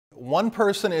One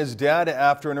person is dead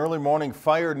after an early morning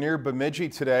fire near Bemidji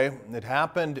today. It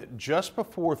happened just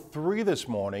before 3 this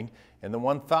morning in the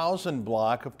 1000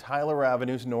 block of Tyler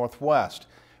Avenue's northwest.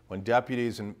 When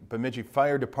deputies and Bemidji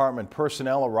Fire Department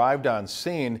personnel arrived on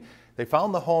scene, they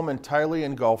found the home entirely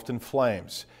engulfed in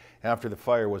flames. After the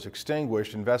fire was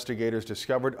extinguished, investigators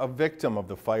discovered a victim of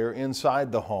the fire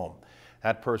inside the home.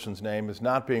 That person's name is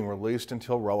not being released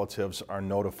until relatives are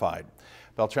notified.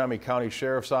 Beltrami County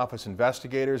Sheriff's Office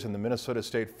investigators and the Minnesota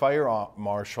State Fire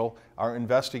Marshal are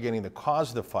investigating the cause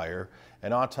of the fire.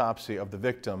 An autopsy of the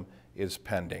victim is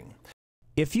pending.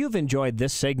 If you've enjoyed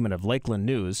this segment of Lakeland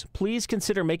News, please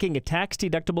consider making a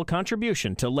tax-deductible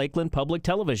contribution to Lakeland Public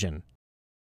Television.